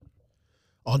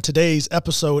On today's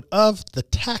episode of the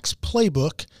Tax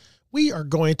Playbook, we are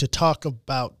going to talk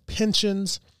about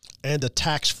pensions and a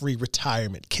tax-free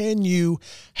retirement. Can you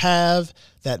have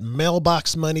that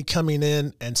mailbox money coming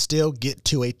in and still get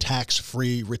to a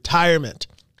tax-free retirement?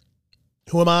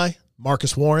 Who am I?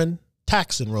 Marcus Warren,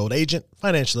 tax enrolled agent,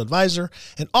 financial advisor,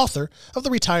 and author of the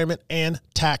Retirement and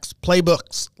Tax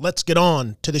Playbooks. Let's get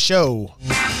on to the show.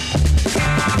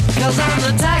 'Cause I'm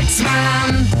the tax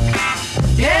man.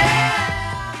 Yeah.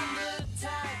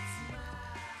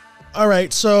 All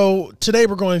right, so today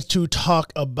we're going to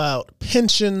talk about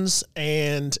pensions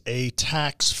and a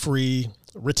tax-free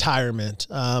retirement.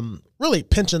 Really,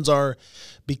 pensions are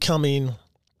becoming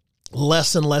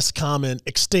less and less common,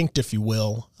 extinct, if you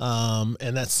will,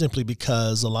 and that's simply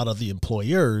because a lot of the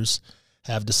employers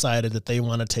have decided that they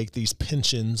want to take these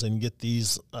pensions and get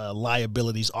these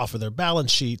liabilities off of their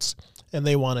balance sheets, and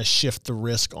they want to shift the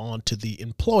risk onto the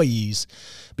employees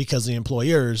because the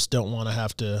employers don't want to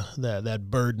have to that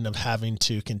burden of having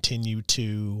to continue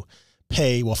to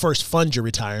pay, well, first fund your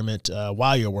retirement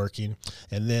while you're working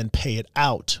and then pay it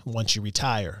out once you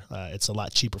retire. It's a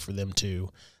lot cheaper for them to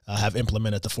have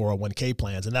implemented the 401k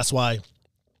plans. And that's why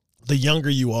the younger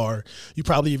you are, you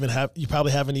probably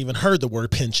haven't even heard the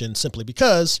word pension, simply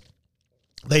because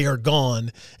they are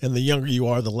gone, and the younger you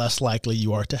are, the less likely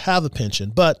you are to have a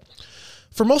pension. But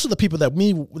for most of the people that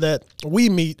we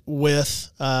meet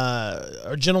with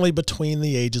are generally between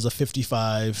the ages of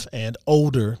 55 and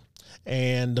older,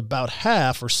 and about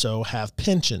half or so have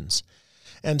pensions.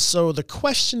 And so the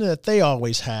question that they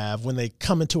always have when they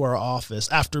come into our office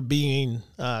after being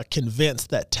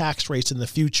convinced that tax rates in the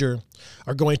future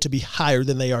are going to be higher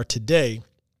than they are today,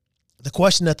 the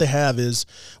question that they have is,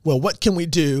 well, what can we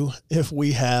do if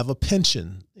we have a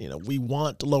pension? You know, we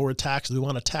want lower taxes. We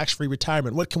want a tax-free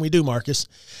retirement. What can we do, Marcus?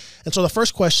 And so the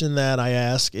first question that I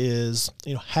ask is,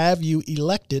 have you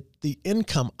elected the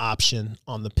income option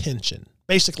on the pension?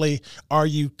 Basically, are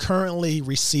you currently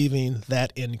receiving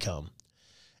that income?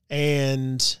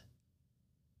 And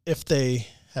if they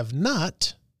have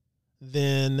not,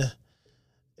 then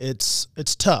it's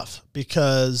tough,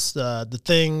 because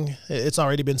it's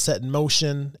already been set in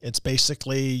motion. It's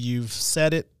basically you've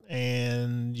set it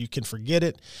and you can forget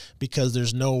it, because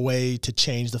there's no way to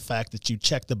change the fact that you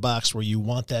check the box where you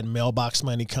want that mailbox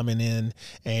money coming in,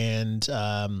 and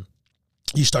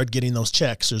you start getting those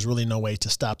checks. There's really no way to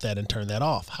stop that and turn that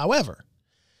off. However,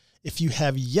 if you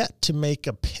have yet to make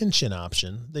a pension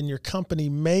option, then your company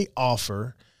may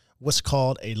offer what's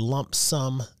called a lump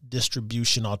sum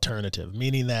distribution alternative,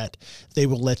 meaning that they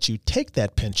will let you take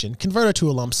that pension, convert it to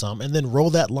a lump sum, and then roll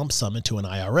that lump sum into an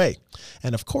IRA.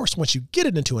 And of course, once you get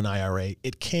it into an IRA,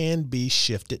 it can be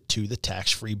shifted to the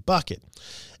tax-free bucket,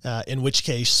 in which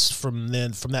case from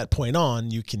that point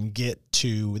on, you can get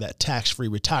to that tax-free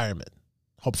retirement.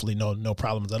 Hopefully no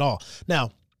problems at all.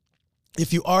 Now,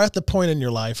 if you are at the point in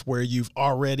your life where you've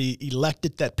already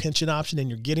elected that pension option and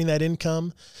you're getting that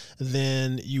income,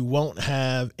 then you won't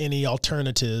have any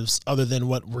alternatives other than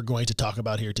what we're going to talk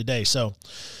about here today. So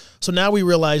now we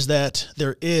realize that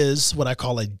there is what I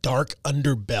call a dark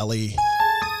underbelly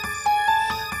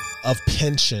of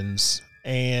pensions.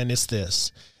 And it's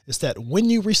that when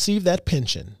you receive that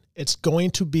pension, it's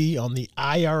going to be on the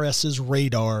IRS's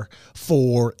radar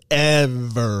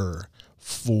forever.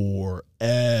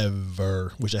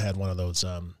 Wish I had one of those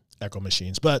echo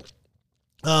machines, but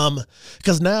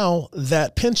because now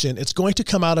that pension, it's going to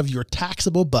come out of your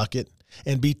taxable bucket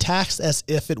and be taxed as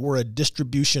if it were a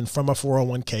distribution from a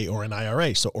 401k or an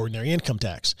IRA, so ordinary income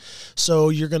tax. So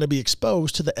you're going to be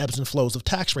exposed to the ebbs and flows of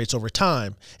tax rates over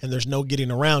time, and there's no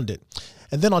getting around it.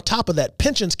 And then on top of that,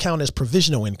 pensions count as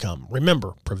provisional income.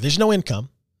 Remember, provisional income,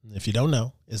 if you don't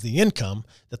know, is the income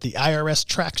that the IRS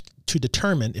tracks to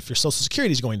determine if your Social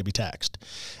Security is going to be taxed.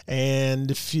 And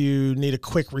if you need a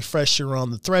quick refresher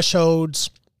on the thresholds,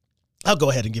 I'll go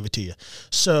ahead and give it to you.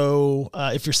 So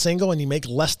if you're single and you make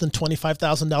less than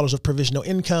 $25,000 of provisional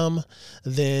income,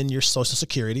 then your Social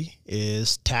Security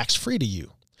is tax-free to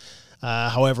you.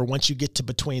 However, once you get to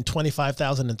between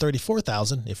 $25,000 and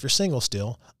 $34,000, if you're single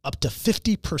still, up to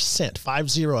 50%,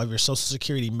 50 of your Social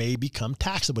Security may become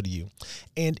taxable to you.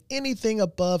 And anything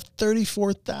above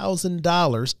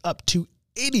 $34,000 up to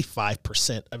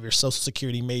 85% of your Social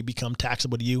Security may become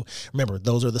taxable to you. Remember,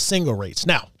 those are the single rates.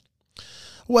 Now,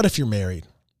 what if you're married?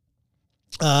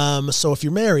 So if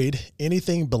you're married,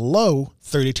 anything below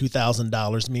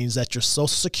 $32,000 means that your Social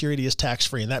Security is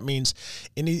tax-free. And that means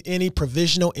any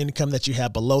provisional income that you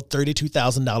have below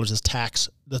 $32,000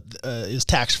 is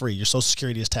tax-free. Your Social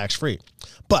Security is tax-free.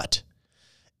 But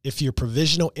if your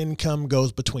provisional income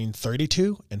goes between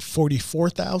 $32,000 and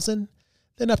 $44,000,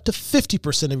 then up to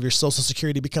 50% of your Social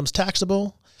Security becomes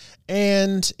taxable,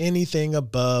 and anything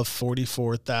above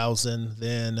 $44,000,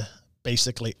 then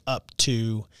basically up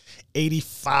to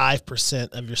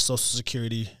 85% of your Social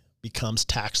Security becomes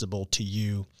taxable to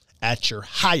you at your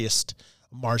highest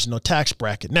marginal tax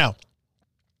bracket. Now,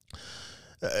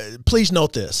 please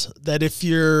note this, that if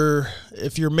you're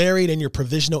married and your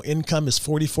provisional income is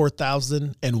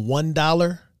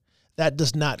 $44,001, that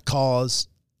does not cause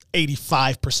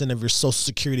 85% of your Social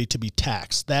Security to be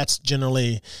taxed. That's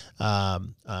generally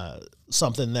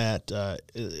something that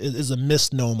is a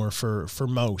misnomer for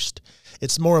most.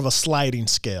 It's more of a sliding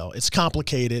scale. It's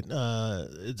complicated.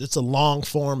 It's a long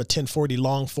form, a 1040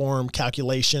 long form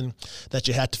calculation that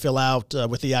you have to fill out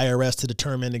with the IRS to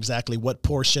determine exactly what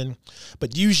portion.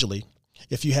 But usually,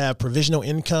 if you have provisional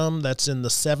income that's in the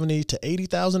 70 to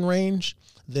 80,000 range,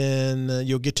 then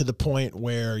you'll get to the point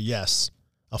where, yes,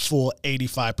 a full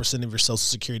 85% of your Social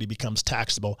Security becomes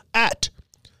taxable at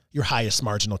your highest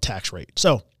marginal tax rate.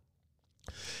 So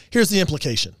here's the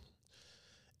implication,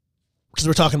 because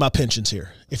we're talking about pensions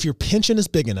here. If your pension is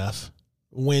big enough,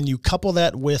 when you couple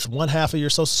that with one half of your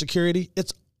Social Security,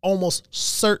 it's almost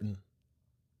certain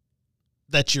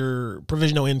that your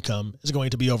provisional income is going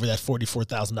to be over that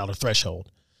 $44,000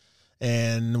 threshold,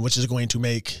 and which is going to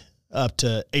make up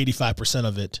to 85%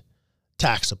 of it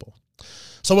taxable.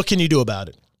 So what can you do about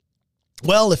it?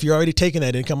 Well, if you're already taking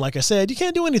that income, like I said, you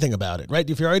can't do anything about it, right?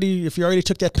 If you already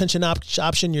took that pension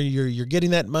option, you're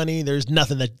getting that money. There's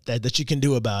nothing that you can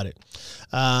do about it.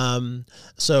 But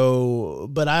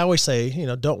I always say,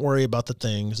 don't worry about the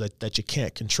things that you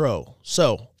can't control.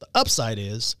 So the upside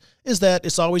is that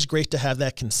it's always great to have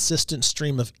that consistent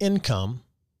stream of income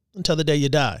until the day you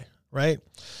die, right?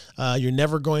 You're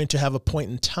never going to have a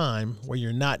point in time where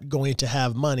you're not going to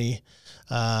have money,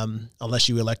 unless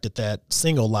you elected that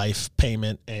single life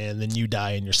payment and then you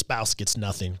die and your spouse gets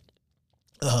nothing.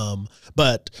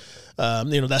 But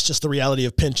that's just the reality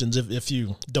of pensions if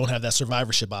you don't have that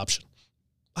survivorship option.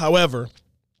 However,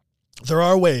 there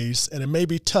are ways, and it may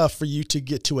be tough for you to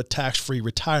get to a tax-free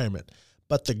retirement,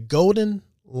 but the golden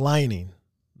lining,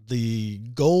 the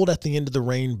gold at the end of the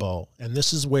rainbow, and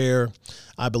this is where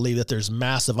I believe that there's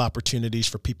massive opportunities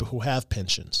for people who have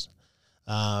pensions.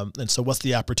 And so what's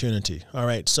the opportunity? All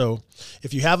right. So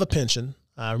if you have a pension,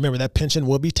 remember that pension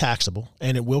will be taxable,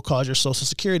 and it will cause your Social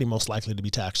Security most likely to be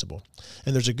taxable.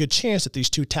 And there's a good chance that these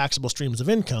two taxable streams of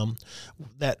income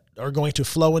that are going to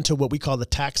flow into what we call the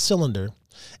tax cylinder,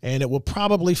 and it will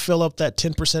probably fill up that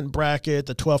 10% bracket,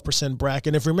 the 12% bracket.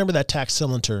 And if you remember that tax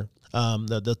cylinder,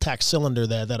 the tax cylinder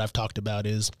that I've talked about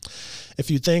is,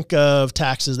 if you think of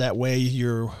taxes that way,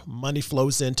 your money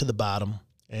flows into the bottom,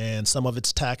 and some of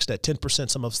it's taxed at 10%,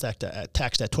 some of it's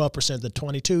taxed at 12%, then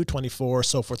 22, 24,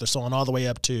 so forth or so on, all the way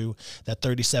up to that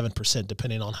 37%,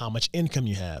 depending on how much income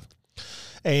you have.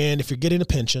 And if you're getting a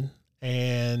pension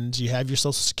and you have your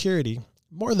Social Security,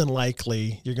 more than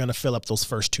likely you're going to fill up those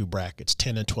first two brackets,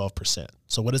 10 and 12%.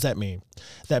 So what does that mean?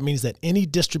 That means that any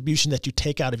distribution that you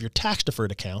take out of your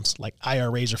tax-deferred accounts, like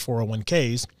IRAs or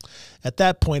 401ks, at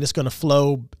that point it's going to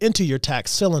flow into your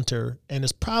tax cylinder, and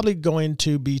it's probably going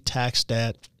to be taxed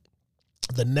at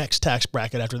the next tax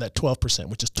bracket after that 12%,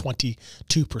 which is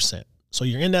 22%. So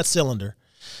you're in that cylinder,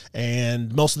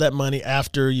 and most of that money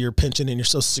after your pension and your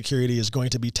Social Security is going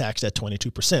to be taxed at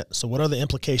 22%. So what are the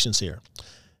implications here?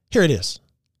 Here it is.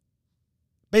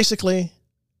 Basically,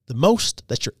 the most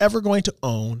that you're ever going to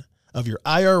own of your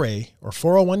IRA or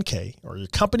 401k or your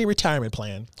company retirement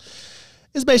plan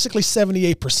is basically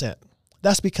 78%.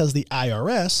 That's because the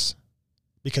IRS,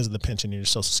 because of the pension in your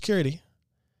Social Security,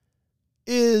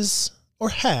 is or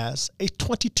has a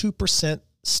 22%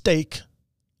 stake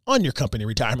on your company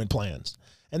retirement plans.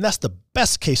 And that's the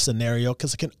best case scenario,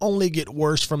 because it can only get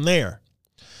worse from there.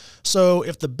 So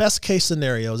if the best case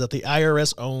scenario is that the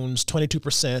IRS owns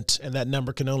 22% and that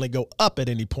number can only go up at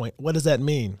any point, what does that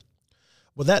mean?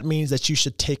 Well, that means that you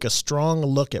should take a strong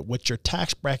look at what your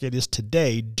tax bracket is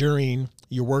today during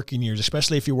your working years,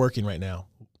 especially if you're working right now.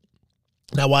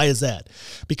 Now, why is that?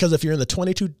 Because if you're in the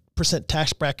 22%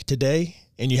 tax bracket today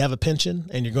and you have a pension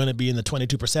and you're going to be in the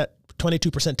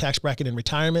 22% tax bracket in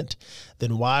retirement,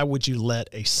 then why would you let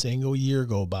a single year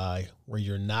go by where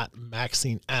you're not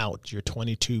maxing out your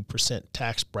 22%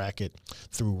 tax bracket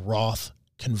through Roth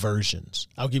conversions?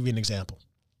 I'll give you an example.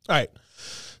 All right.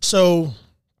 So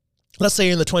let's say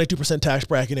you're in the 22% tax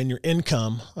bracket and your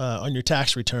income on your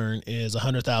tax return is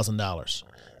 $100,000.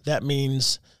 That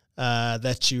means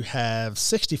that you have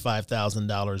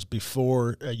 $65,000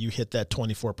 before you hit that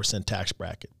 24% tax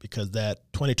bracket, because that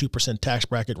 22% tax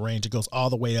bracket range, it goes all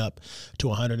the way up to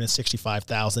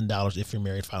 $165,000 if you're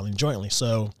married filing jointly.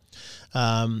 So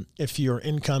if your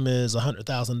income is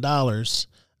 $100,000,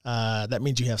 that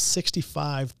means you have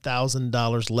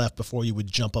 $65,000 left before you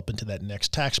would jump up into that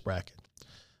next tax bracket.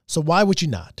 So why would you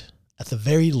not, at the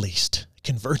very least,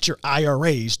 convert your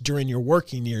IRAs during your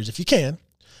working years if you can?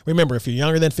 Remember, if you're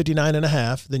younger than 59 and a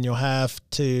half, then you'll have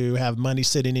to have money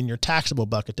sitting in your taxable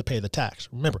bucket to pay the tax.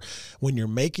 Remember, when you're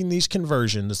making these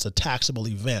conversions, it's a taxable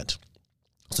event.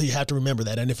 So you have to remember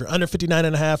that. And if you're under 59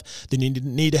 and a half, then you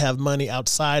need to have money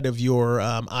outside of your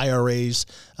IRAs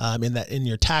in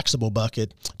your taxable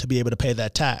bucket to be able to pay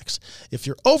that tax. If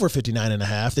you're over 59 and a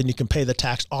half, then you can pay the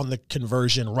tax on the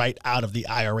conversion right out of the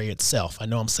IRA itself. I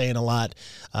know I'm saying a lot.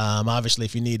 Obviously,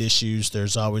 if you need issues,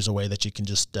 there's always a way that you can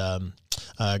just go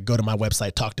to my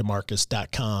website,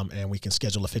 talktomarcus.com, and we can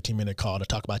schedule a 15-minute call to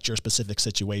talk about your specific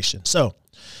situation. So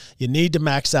you need to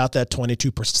max out that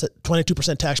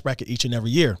 22% tax bracket each and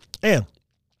every year. And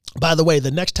by the way,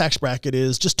 the next tax bracket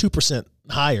is just 2%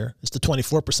 higher. It's the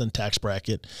 24% tax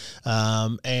bracket.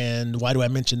 And why do I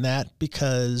mention that?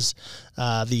 Because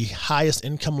the highest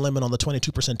income limit on the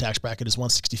 22% tax bracket is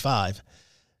 $165,000.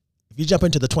 If you jump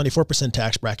into the 24%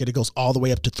 tax bracket, it goes all the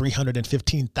way up to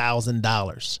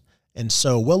 $315,000. And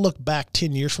so we'll look back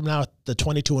 10 years from now at the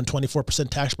 22 and 24%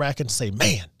 tax bracket and say,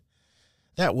 man,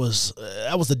 that was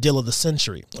the deal of the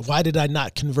century. Why did I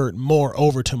not convert more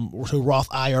over to Roth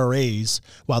IRAs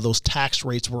while those tax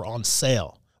rates were on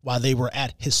sale, while they were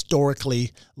at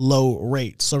historically low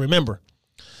rates? So remember,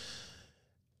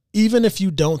 even if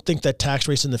you don't think that tax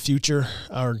rates in the future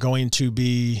are going to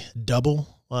be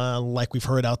double, like we've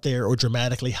heard out there, or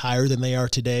dramatically higher than they are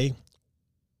today,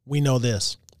 we know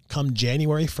this. Come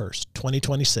January 1st,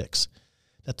 2026,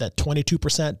 that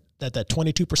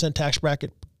 22% tax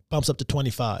bracket bumps up to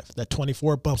 25, that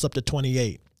 24 bumps up to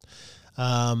 28.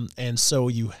 And so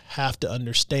you have to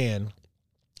understand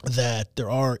that there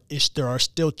are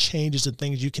still changes and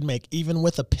things you can make, even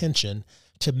with a pension,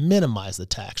 to minimize the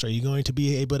tax. Are you going to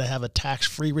be able to have a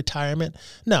tax-free retirement?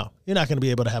 No, you're not going to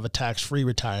be able to have a tax-free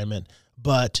retirement,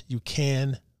 but you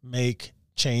can make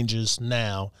changes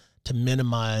now to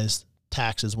minimize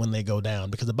taxes when they go down,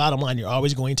 because the bottom line, you're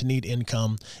always going to need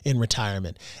income in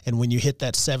retirement. And when you hit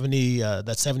that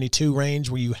 72 range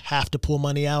where you have to pull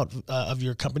money out of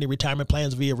your company retirement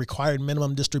plans via required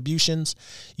minimum distributions,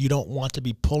 you don't want to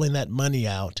be pulling that money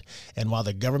out. And while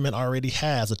the government already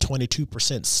has a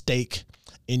 22% stake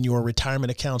in your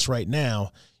retirement accounts right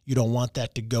now, you don't want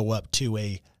that to go up to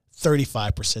a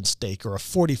 35% stake or a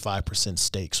 45%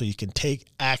 stake. So you can take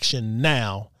action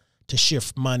now to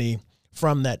shift money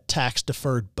from that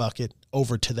tax-deferred bucket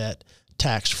over to that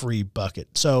tax-free bucket.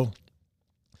 So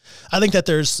I think that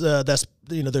there's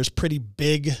pretty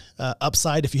big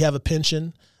upside if you have a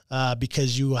pension,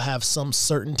 because you will have some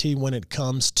certainty when it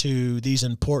comes to these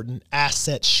important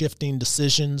asset shifting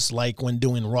decisions, like when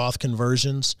doing Roth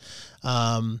conversions.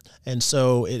 And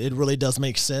so it really does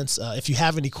make sense. If you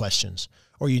have any questions,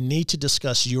 or you need to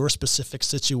discuss your specific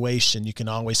situation, you can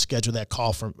always schedule that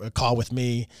call with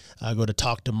me. Go to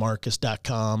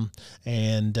talktomarcus.com,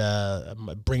 and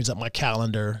it brings up my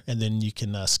calendar, and then you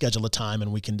can schedule a time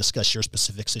and we can discuss your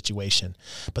specific situation.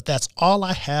 But that's all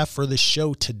I have for the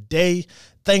show today.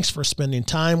 Thanks for spending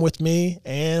time with me,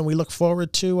 and we look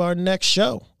forward to our next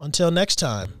show. Until next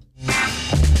time.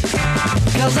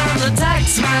 'Cause I'm the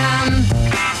tax man.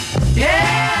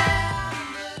 Yeah.